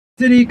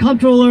City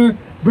Comptroller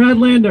Brad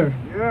Lander.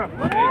 Yeah.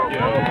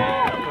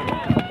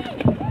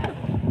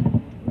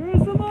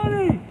 Where's the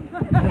money?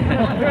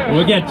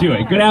 We'll get to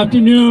it. Good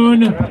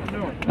afternoon.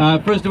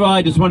 First of all,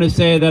 I just want to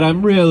say that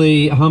I'm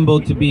really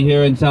humbled to be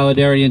here in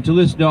Solidarity and to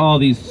listen to all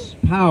these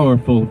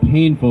powerful,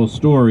 painful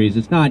stories.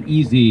 It's not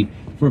easy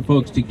for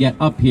folks to get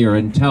up here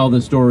and tell the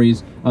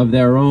stories of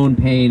their own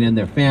pain and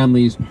their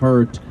families'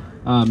 hurt.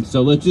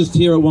 So let's just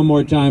hear it one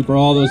more time for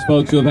all those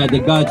folks who have had the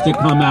guts to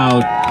come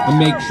out and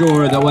make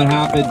sure that what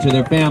happened to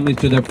their families,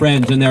 to their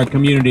friends, and their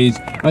communities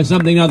are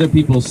something other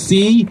people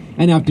see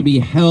and have to be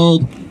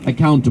held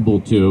accountable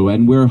to,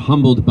 and we're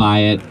humbled by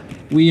it.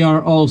 We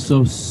are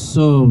also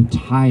so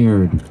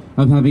tired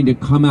of having to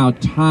come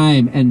out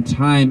time and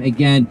time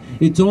again.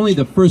 It's only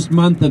the first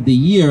month of the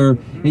year,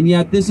 and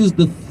yet this is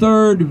the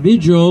third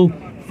vigil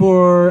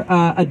for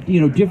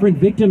different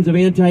victims of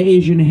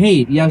anti-Asian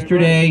hate.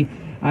 Yesterday,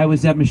 I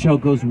was at Michelle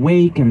Go's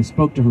wake, and I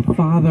spoke to her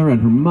father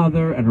and her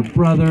mother and her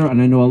brother,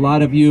 and I know a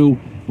lot of you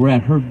were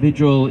at her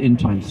vigil in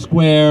Times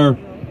Square.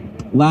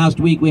 Last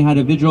week, we had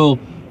a vigil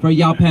for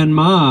Yapan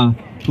Ma,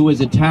 who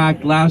was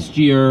attacked last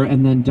year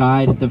and then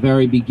died at the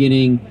very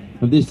beginning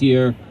of this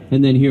year.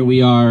 And then here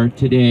we are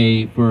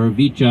today for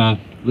Vicha,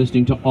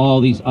 listening to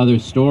all these other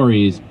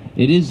stories.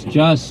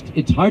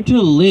 It's hard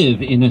to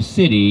live in a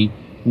city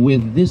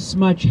with this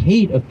much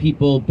hate of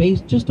people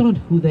based just on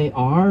who they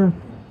are.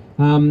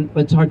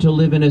 It's hard to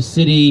live in a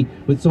city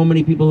with so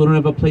many people who don't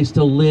have a place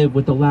to live,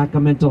 with the lack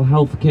of mental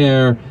health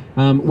care,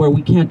 where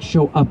we can't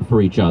show up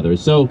for each other.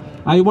 So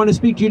I want to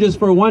speak to you just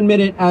for 1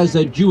 minute as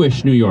a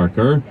Jewish New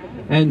Yorker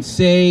and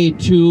say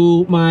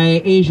to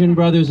my Asian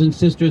brothers and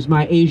sisters,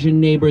 my Asian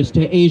neighbors,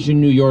 to Asian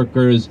New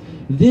Yorkers,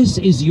 this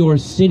is your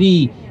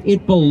city.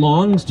 It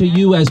belongs to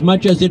you as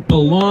much as it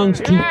belongs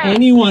to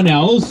anyone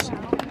else.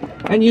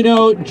 And you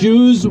know,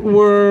 Jews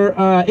were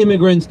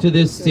immigrants to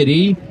this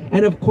city,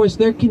 and of course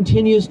there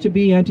continues to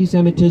be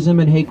anti-Semitism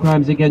and hate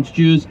crimes against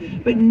Jews,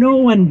 but no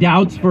one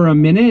doubts for a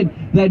minute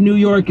that New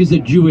York is a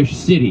Jewish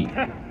city.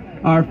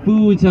 Our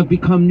foods have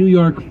become New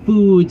York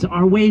foods.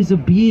 Our ways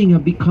of being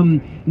have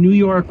become New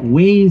York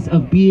ways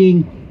of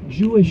being.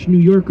 Jewish New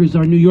Yorkers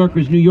are New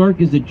Yorkers. New York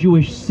is a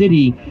Jewish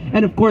city.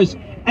 And of course,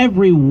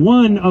 every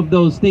one of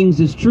those things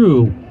is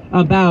true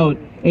about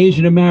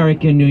Asian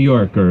American New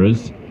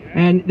Yorkers.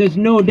 And there's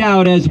no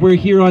doubt, as we're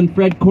here on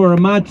Fred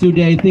Korematsu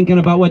Day thinking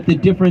about what the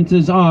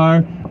differences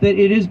are, that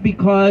it is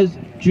because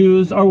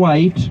Jews are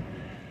white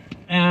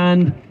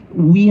and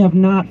we have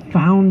not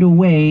found a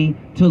way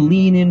to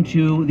lean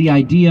into the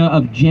idea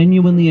of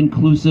genuinely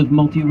inclusive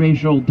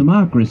multiracial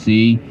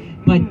democracy,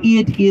 but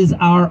it is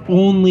our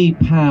only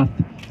path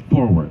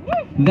forward.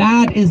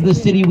 That is the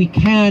city we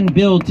can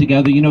build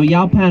together. You know,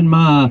 Yapan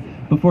Ma,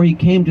 before he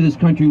came to this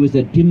country, was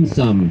a dim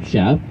sum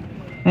chef.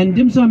 And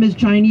dim sum is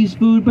Chinese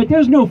food, but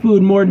there's no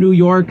food more New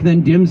York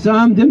than dim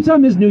sum. Dim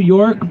sum is New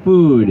York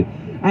food.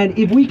 And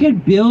if we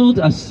could build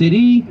a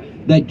city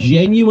that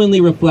genuinely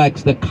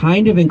reflects the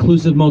kind of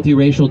inclusive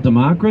multiracial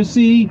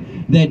democracy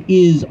that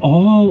is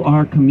all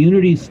our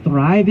communities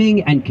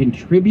thriving and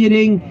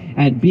contributing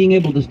and being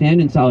able to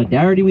stand in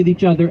solidarity with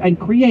each other and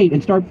create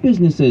and start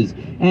businesses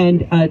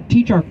and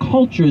teach our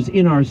cultures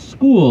in our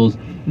schools,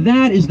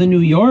 that is the New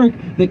York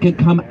that could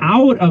come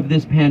out of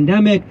this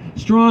pandemic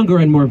stronger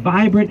and more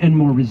vibrant and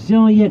more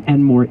resilient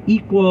and more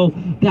equal.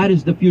 That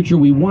is the future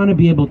we want to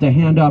be able to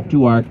hand off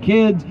to our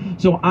kids.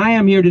 So I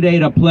am here today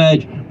to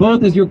pledge,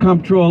 both as your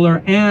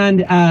comptroller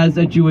and as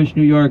a Jewish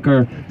New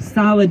Yorker,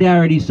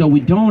 solidarity so we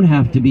don't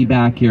have to be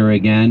back here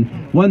again.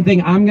 One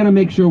thing I'm going to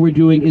make sure we're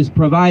doing is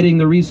providing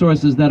the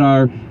resources that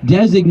are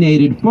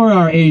designated for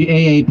our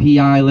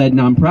AAPI-led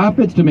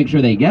nonprofits to make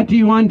sure they get to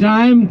you on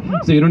time,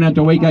 so you don't have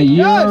to wait a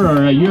year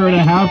or a year and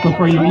a half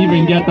before you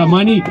even get the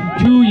money.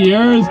 2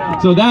 years.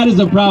 So that is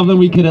a problem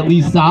we could at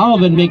least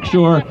solve and make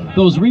sure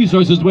those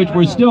resources, which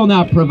we're still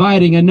not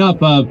providing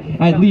enough of,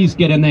 at least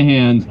get in the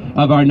hands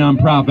of our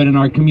nonprofit and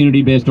our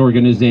community-based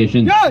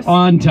organizations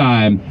on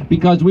time,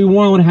 because we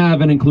won't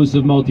have an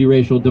inclusive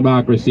multiracial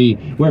democracy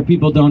where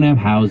people don't have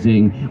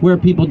housing, where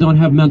people don't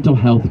have mental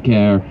health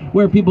care,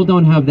 where people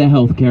don't have the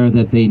health care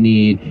that they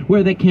need,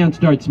 where they can't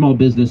start small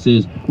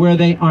businesses, where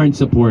they aren't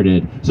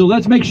supported. So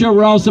let's make sure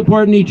we're all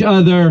supporting each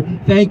other.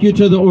 Thank you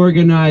to the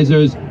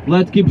organizers.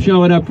 Let's keep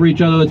showing up for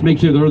each other. Let's make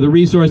sure the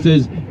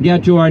resources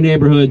get to our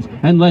neighborhoods,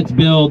 and let's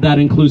build that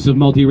inclusive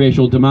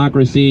multiracial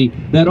democracy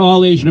that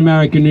all Asian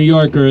American New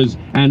Yorkers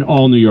and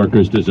all New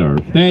Yorkers deserve.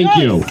 Thank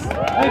you.